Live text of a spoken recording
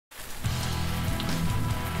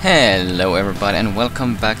Hello everybody and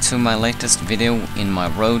welcome back to my latest video in my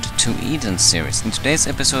Road to Eden series. In today's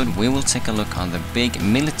episode we will take a look on the big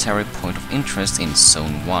military point of interest in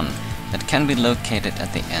Zone 1 that can be located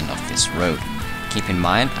at the end of this road. Keep in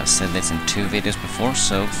mind, I've said this in 2 videos before,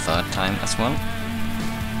 so third time as well.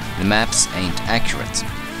 The maps ain't accurate,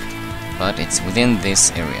 but it's within this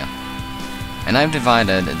area. And I've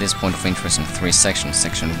divided this point of interest in 3 sections.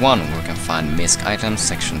 Section 1, where we can find MISC items,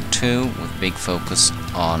 Section 2, with big focus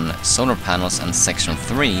on solar panels, and Section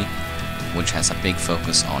 3, which has a big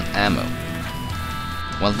focus on ammo.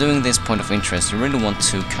 While doing this point of interest, you really want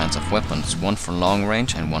 2 kinds of weapons, one for long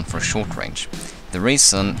range and one for short range. The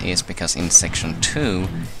reason is because in Section 2,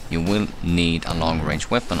 you will need a long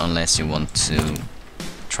range weapon unless you want to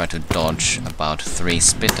try to dodge about 3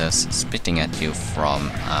 spitters spitting at you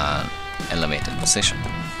from elevated position.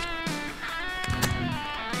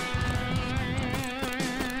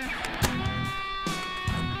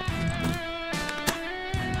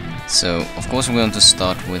 So, of course, we're going to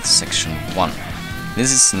start with Section 1.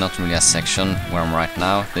 This is not really a section where I'm right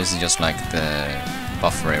now, this is just like the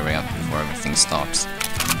buffer area before everything starts.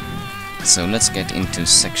 So let's get into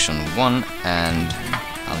Section 1 and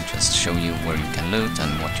I'll just show you where you can loot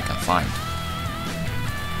and what you can find.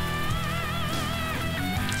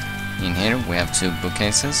 In here we have 2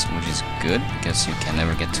 bookcases, which is good because you can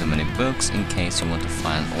never get too many books in case you want to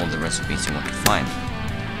find all the recipes you want to find.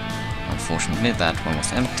 Unfortunately that one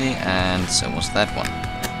was empty and so was that one.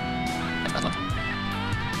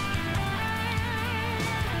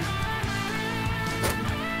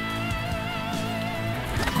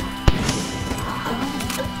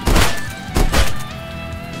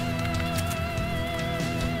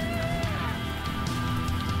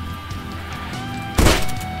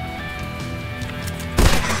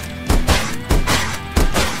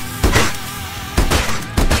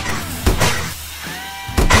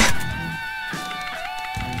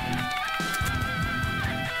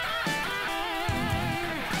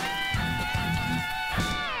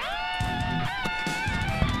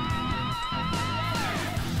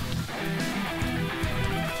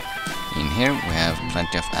 In here we have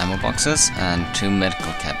plenty of ammo boxes and 2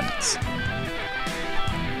 medical cabinets.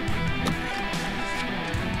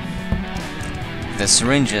 The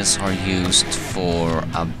syringes are used for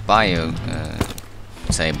a bio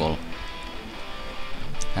table,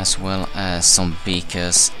 as well as some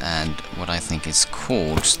beakers and what I think is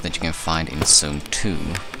cords that you can find in Zone 2.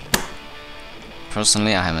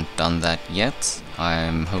 Personally, I haven't done that yet.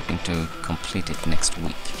 I'm hoping to complete it next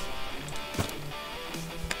week.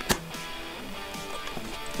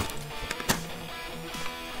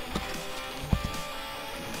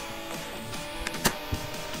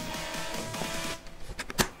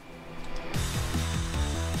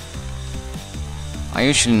 I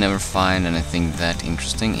usually never find anything that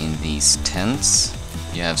interesting in these tents.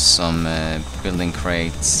 You have some building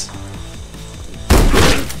crates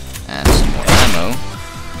and some more ammo,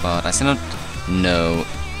 but I still don't know.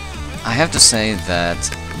 I have to say that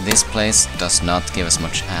this place does not give as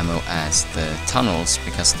much ammo as the tunnels,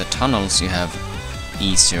 because the tunnels you have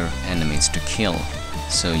easier enemies to kill,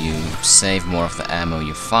 so you save more of the ammo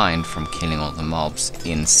you find from killing all the mobs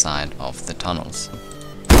inside of the tunnels.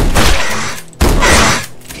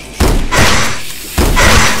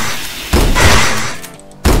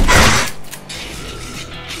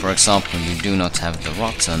 For example, you do not have the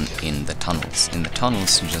rotten in the tunnels. In the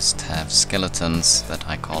tunnels you just have skeletons that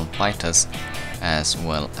I call biters, as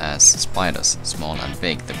well as spiders, small and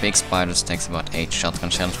big. The big spiders takes about 8 shotgun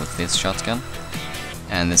shells with this shotgun,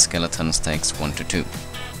 and the skeletons takes 1 to 2.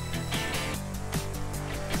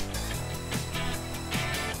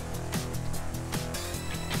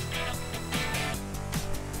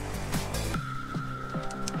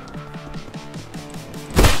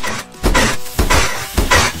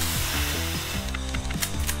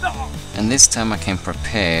 And this time I came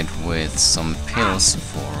prepared with some pills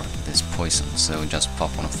for this poison, so just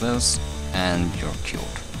pop one of those and you're cured.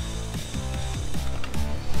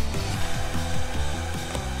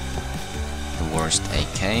 The worst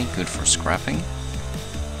AK, good for scrapping.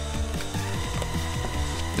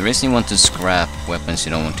 The reason you want to scrap weapons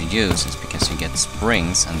you don't want to use is because you get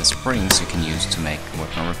springs, and the springs you can use to make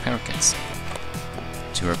weapon repair kits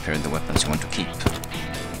to repair the weapons you want to keep.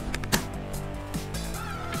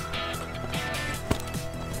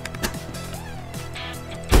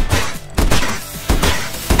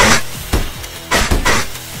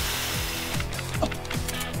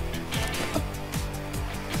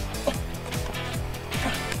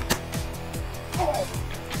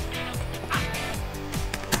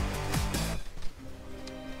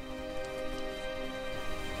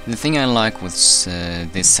 The thing I like with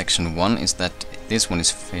this section 1 is that this one is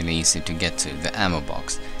fairly easy to get to, the ammo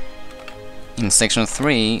box. In section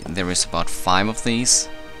 3 there is about 5 of these,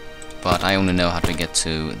 but I only know how to get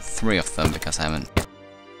to 3 of them because I have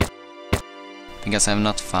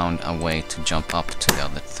not found a way to jump up to the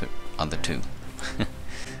other 2.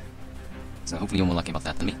 So hopefully you're more lucky about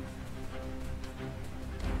that than me.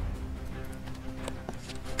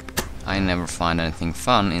 I never find anything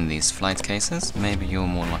fun in these flight cases. Maybe you're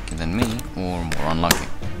more lucky than me, or more unlucky.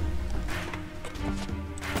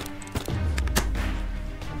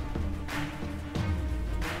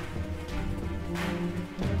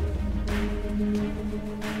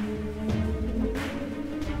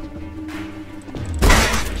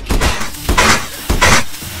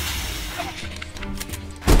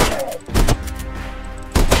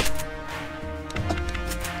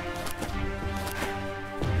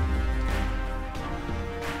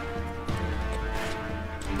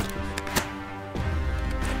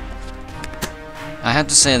 I have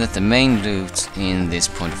to say that the main loot in this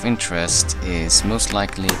point of interest is most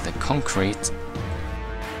likely the concrete.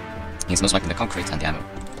 And the ammo.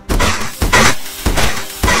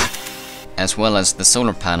 As well as the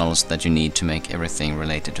solar panels that you need to make everything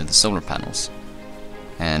related to the solar panels.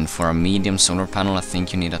 And for a medium solar panel I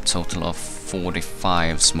think you need a total of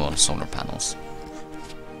 45 small solar panels.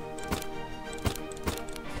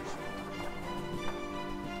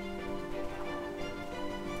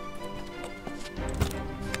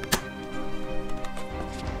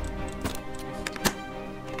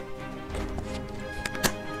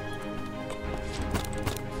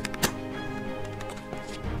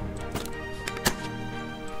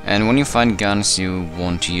 And when you find guns you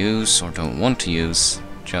want to use or don't want to use,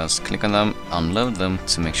 just click on them, unload them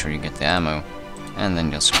to make sure you get the ammo, and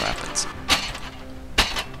then just scrap it.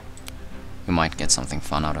 You might get something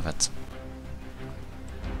fun out of it.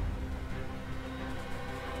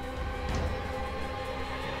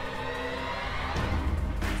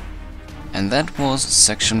 And that was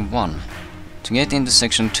section 1. To get into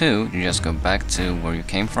section 2, you just go back to where you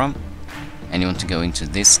came from, and you want to go into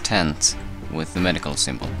this tent with the medical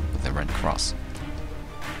symbol, with the red cross.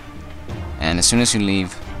 And as soon as you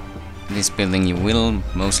leave this building you will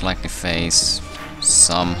most likely face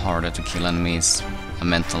some harder to kill enemies, a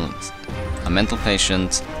mental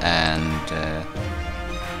patient and a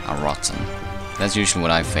rotten. That's usually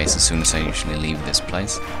what I face as soon as I usually leave this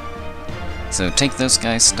place. So take those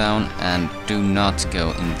guys down and do not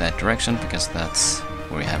go in that direction because that's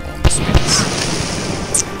where you have all the spirits.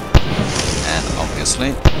 And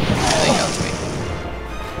obviously, they got me.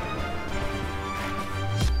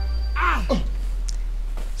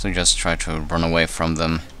 So just try to run away from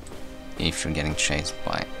them if you're getting chased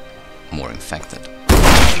by more infected.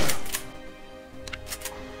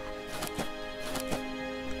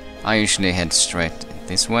 I usually head straight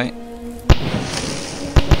this way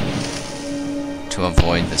to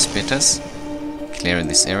avoid the spitters. Clear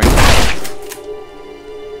this area.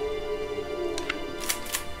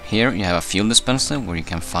 Here you have a fuel dispenser where you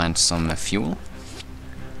can find some fuel.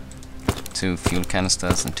 2 fuel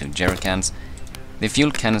canisters and 2 jerry cans. The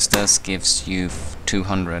fuel canisters gives you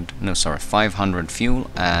 500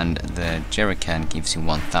 fuel and the jerry can gives you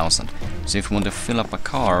 1000. So if you want to fill up a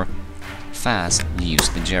car fast, you use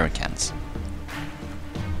the jerry cans.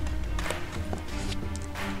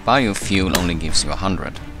 Biofuel only gives you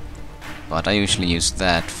 100, but I usually use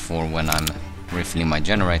that for when I'm refilling my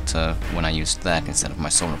generator, when I use that instead of my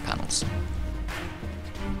solar panels.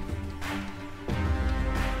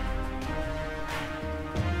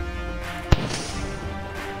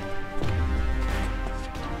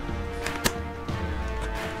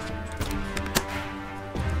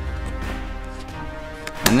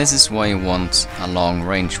 And this is why you want a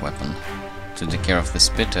long-range weapon, to take care of the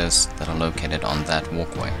spitters that are located on that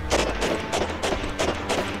walkway.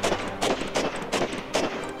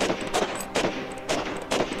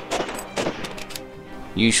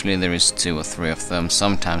 Usually there is 2 or 3 of them,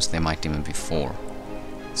 sometimes there might even be 4.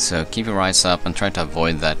 So keep your eyes up and try to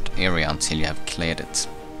avoid that area until you have cleared it.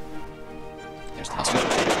 Here's the last one.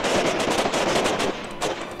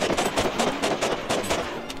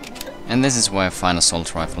 And this is why I find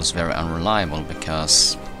assault rifles very unreliable,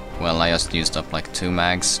 because, well, I just used up like 2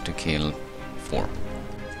 mags to kill 4.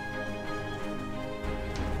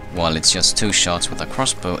 While it's just 2 shots with a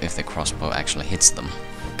crossbow if the crossbow actually hits them.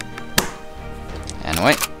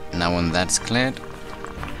 Anyway, now when that's cleared,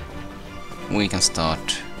 we can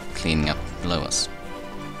start cleaning up below us.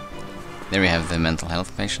 There we have the mental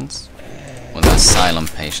health patients, or the asylum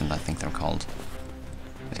patient I think they're called.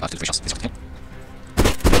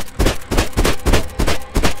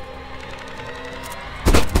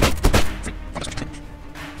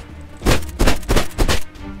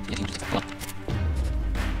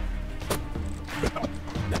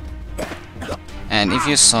 And if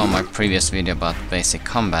you saw my previous video about basic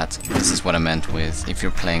combat, this is what I meant with if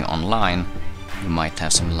you're playing online, you might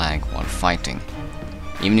have some lag while fighting.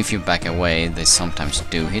 Even if you back away, they sometimes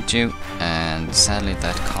do hit you, and sadly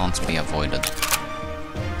that can't be avoided.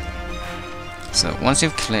 So once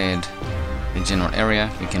you've cleared the general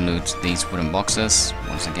area, you can loot these wooden boxes.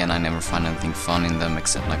 Once again, I never find anything fun in them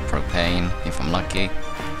except like propane, if I'm lucky.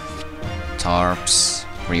 Tarps,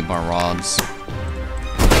 rebar rods.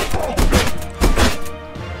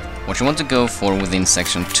 What you want to go for within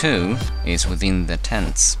section 2 is within the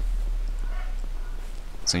tents.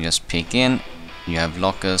 So just peek in, you have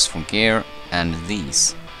lockers for gear and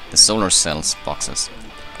these, the solar cells boxes.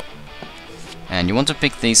 And you want to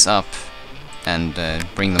pick these up and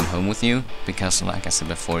bring them home with you, because like I said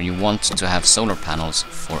before, you want to have solar panels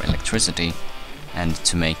for electricity and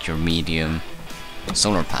to make your medium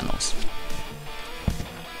solar panels.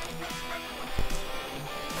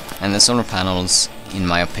 And the solar panels, in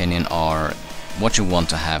my opinion, are what you want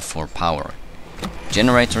to have for power.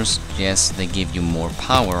 Generators, yes, they give you more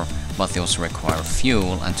power, but they also require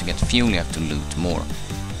fuel, and to get fuel you have to loot more.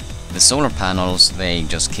 The solar panels, they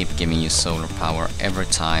just keep giving you solar power every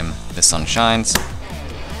time the sun shines,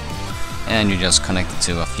 and you just connect it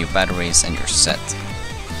to a few batteries and you're set.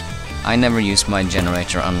 I never use my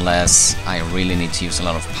generator unless I really need to use a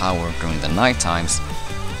lot of power during the night times,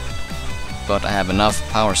 but I have enough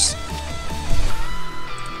power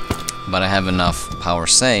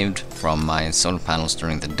saved from my solar panels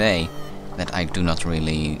during the day that I do not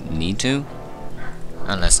really need to,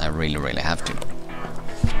 unless I really have to.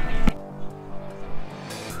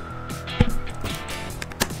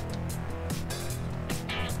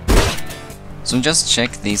 So just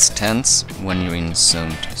check these tents when you're in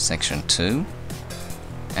zoned section 2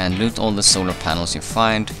 and loot all the solar panels you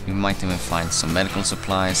find. You might even find some medical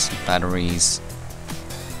supplies, batteries,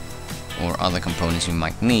 or other components you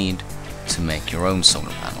might need to make your own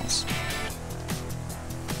solar panels.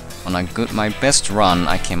 On my best run,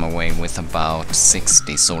 I came away with about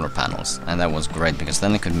 60 solar panels, and that was great because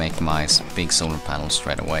then I could make my big solar panels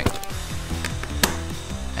straight away.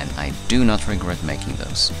 And I do not regret making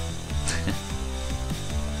those.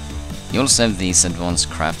 You also have these advanced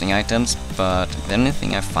crafting items, but the only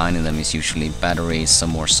thing I find in them is usually batteries, some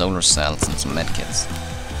more solar cells and some medkits.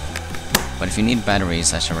 But if you need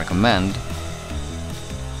batteries, I recommend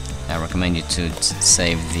you to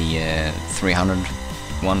save the 300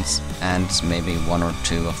 ones and maybe 1 or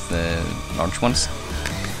 2 of the large ones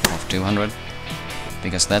of 200,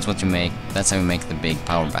 because that's what you make. That's how you make the big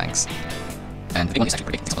power banks. And the big one is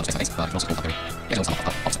actually pretty expensive, but it also cool battery. It also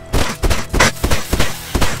also.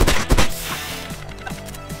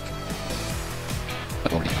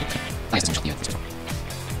 But already, I guess it's shot the so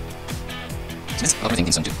this everything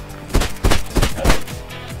in zone 2.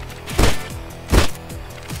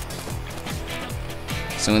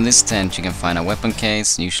 So in this tent you can find a weapon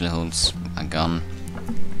case, usually holds a gun.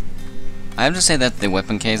 I have to say that the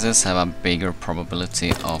weapon cases have a bigger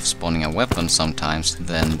probability of spawning a weapon sometimes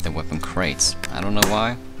than the weapon crates. I don't know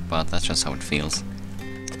why, but that's just how it feels.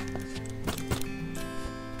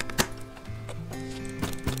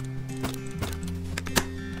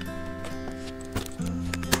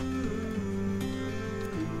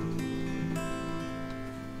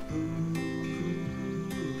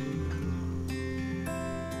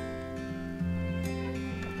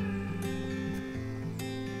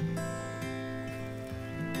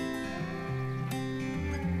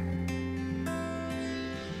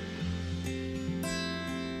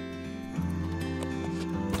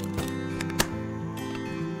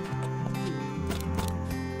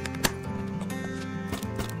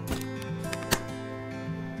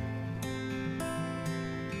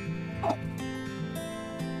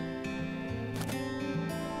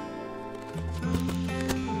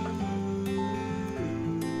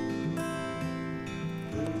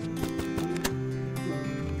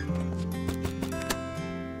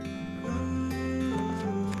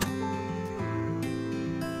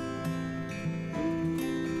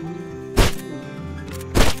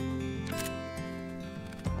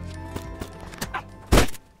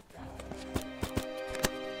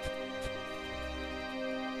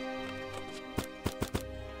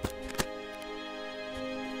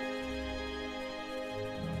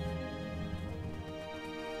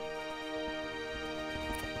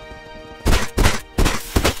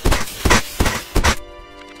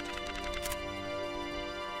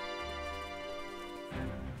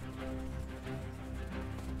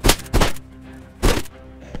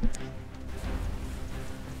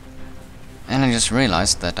 And I just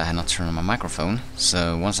realized that I had not turned on my microphone,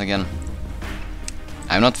 so once again,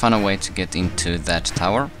 I've not found a way to get into that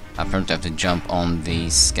tower. apparently have to jump on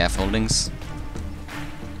these scaffoldings.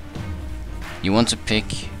 You want to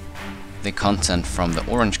pick the content from the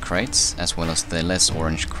orange crates, as well as the less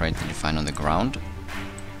orange crate that you find on the ground.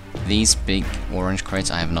 These big orange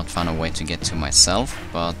crates I have not found a way to get to myself,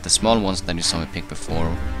 but the small ones that you saw me pick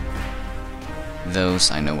before,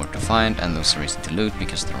 those I know where to find, and those are easy to loot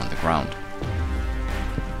because they're on the ground.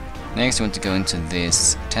 Next you want to go into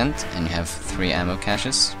this tent, and you have 3 ammo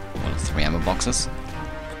caches, well, 3 ammo boxes.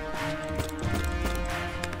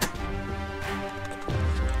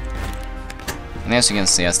 And as you can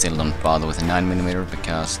see, I still don't bother with a 9mm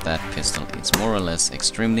because that pistol is more or less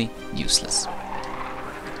extremely useless.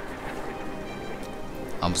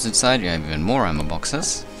 Opposite side you have even more ammo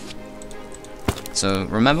boxes. So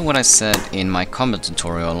remember what I said in my combat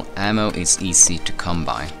tutorial, ammo is easy to come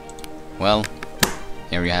by. Well,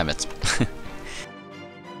 here you have it.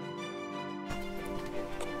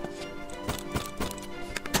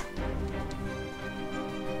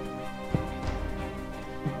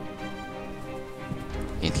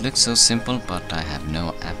 It looks so simple, but I have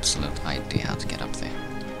no absolute idea how to get up there.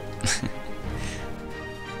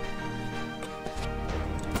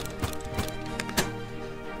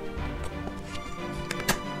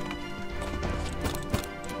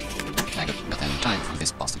 I got then time for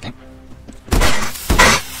this boss game.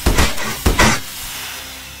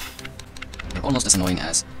 They're almost as annoying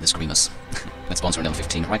as the Screamers. Let's sponsor level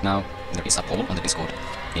 15 right now. There is a poll on the Discord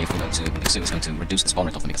if we're going to, Mixu is going to reduce the spawn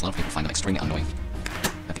rate of them because a lot of people find them extremely annoying.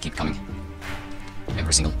 They keep coming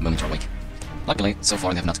every single moment or week. Luckily, so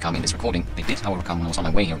far they have not come in this recording. They did, however, come when I was on my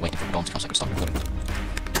way here waiting for Dawn to come so I could stop recording.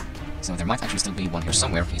 So there might actually still be one here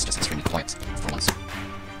somewhere. He's just extremely quiet for once.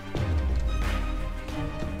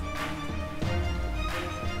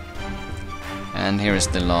 And here is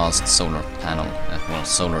the last solar panel, well,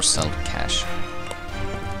 solar cell cache.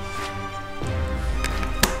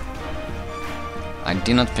 I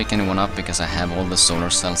did not pick anyone up because I have all the solar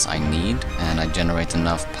cells I need, and I generate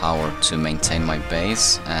enough power to maintain my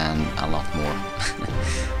base and a lot more.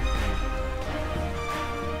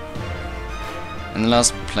 And the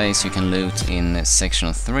last place you can loot in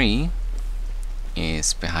section 3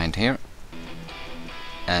 is behind here,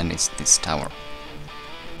 and it's this tower.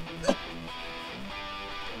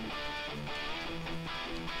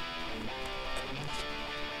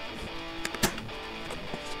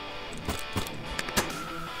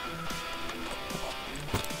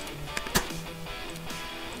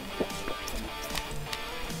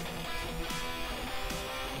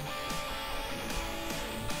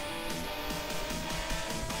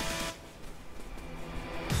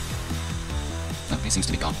 Seems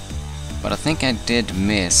to be gone. But I think I did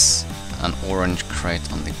miss an orange crate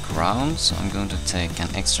on the ground, so I'm going to take an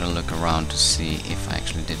extra look around to see if I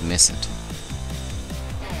actually did miss it.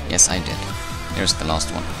 Yes, I did. Here's the last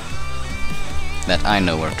one. That I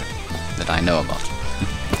know that I know about.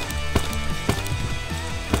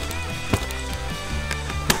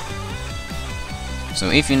 So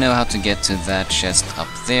if you know how to get to that chest up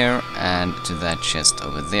there and to that chest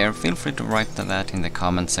over there, feel free to write that in the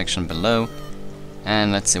comment section below.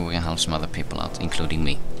 And let's see if we can help some other people out, including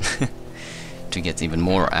me, to get even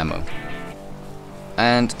more ammo.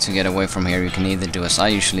 And to get away from here you can either do as I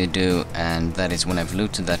usually do, and that is when I've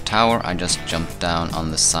looted that tower, I just jump down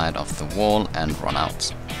on the side of the wall and run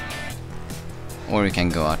out. Or you can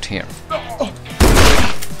go out here.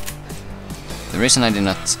 The reason I did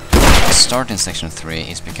not start in section 3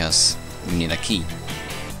 is because you need a key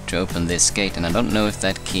to open this gate, and I don't know if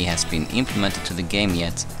that key has been implemented to the game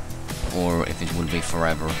yet, or if it will be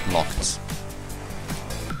forever locked.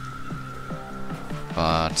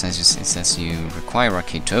 But since it says you require a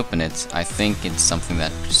key to open it, I think it's something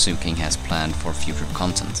that Suking has planned for future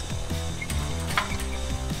content.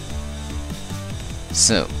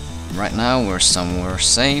 So, right now we're somewhere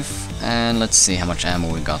safe, and let's see how much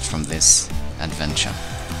ammo we got from this adventure.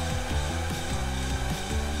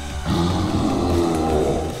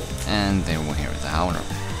 And there we're here with the Howler.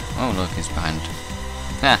 Oh look, he's behind.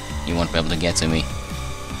 Ha! You won't be able to get to me.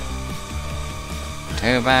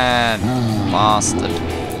 Too bad! Bastard!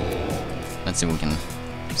 Let's see if we can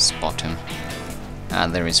spot him. Ah,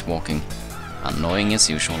 there he's walking. Annoying as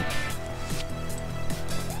usual.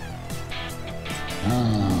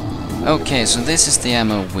 Okay, so this is the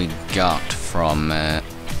ammo we got from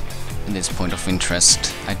this point of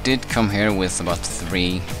interest. I did come here with about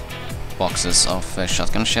 3 boxes of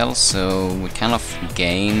shotgun shells, so we kind of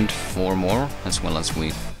gained 4 more, as well as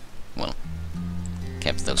we, well,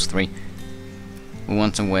 kept those 3. We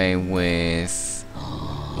went away with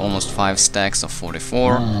almost 5 stacks of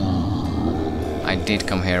 44. I did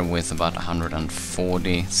come here with about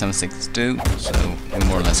 140 762, so we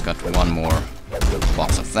more or less got one more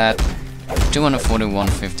box of that. 240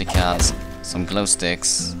 150 cals, some glow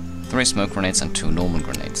sticks, 3 smoke grenades and 2 normal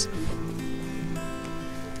grenades.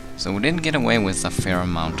 So we did get away with a fair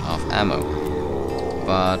amount of ammo.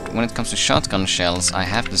 But when it comes to shotgun shells, I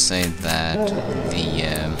have to say that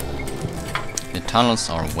the tunnels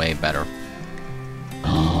are way better.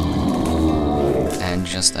 And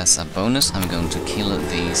just as a bonus, I'm going to kill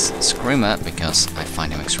these Screamer because I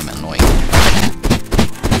find him extremely annoying.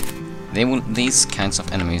 These kinds of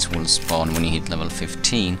enemies will spawn when you hit level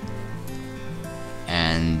 15,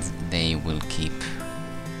 and they will keep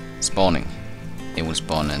spawning. They will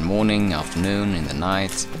spawn in the morning, afternoon, in the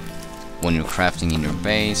night, when you're crafting in your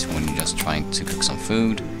base, when you're just trying to cook some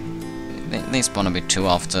food. They spawn a bit too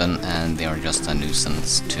often, and they are just a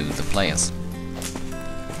nuisance to the players.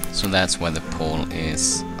 So that's why the poll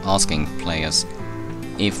is asking players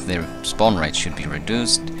if their spawn rate should be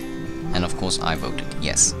reduced, and of course I voted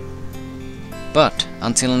yes. But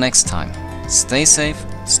until next time, stay safe,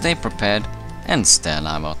 stay prepared, and stay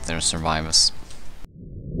alive out there, survivors.